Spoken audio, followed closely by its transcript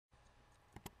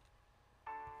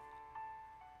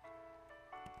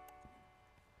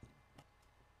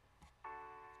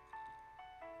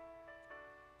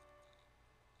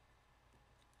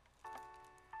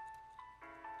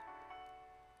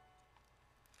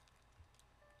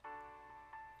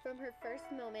From her first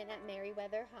moment at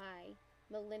Meriwether High,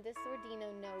 Melinda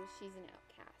Sordino knows she's an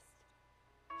outcast.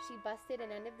 She busted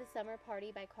an end of the summer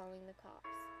party by calling the cops,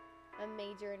 a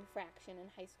major infraction in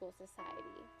high school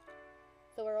society.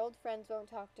 So her old friends won't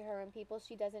talk to her and people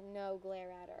she doesn't know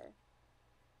glare at her.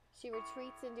 She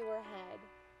retreats into her head,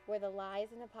 where the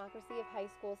lies and hypocrisy of high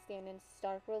school stand in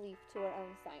stark relief to her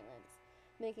own silence,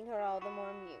 making her all the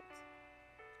more mute.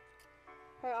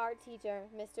 Her art teacher,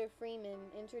 Mr. Freeman,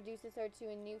 introduces her to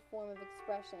a new form of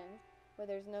expression where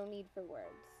there's no need for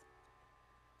words.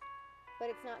 But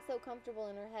it's not so comfortable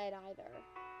in her head either.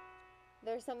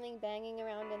 There's something banging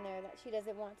around in there that she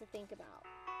doesn't want to think about.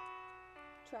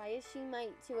 Try as she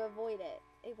might to avoid it,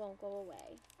 it won't go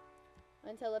away.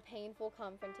 Until a painful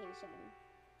confrontation.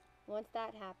 Once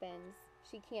that happens,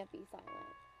 she can't be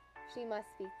silent. She must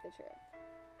speak the truth.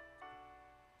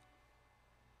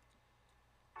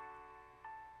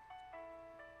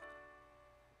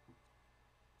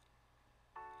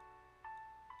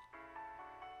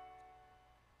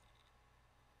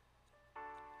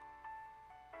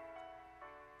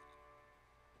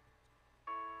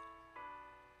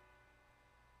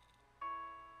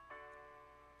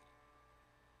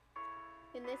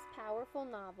 In this powerful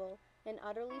novel, an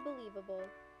utterly believable,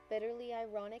 bitterly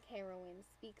ironic heroine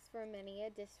speaks for many a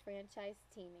disfranchised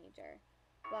teenager,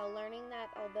 while learning that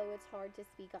although it's hard to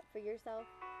speak up for yourself,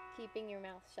 keeping your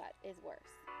mouth shut is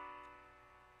worse.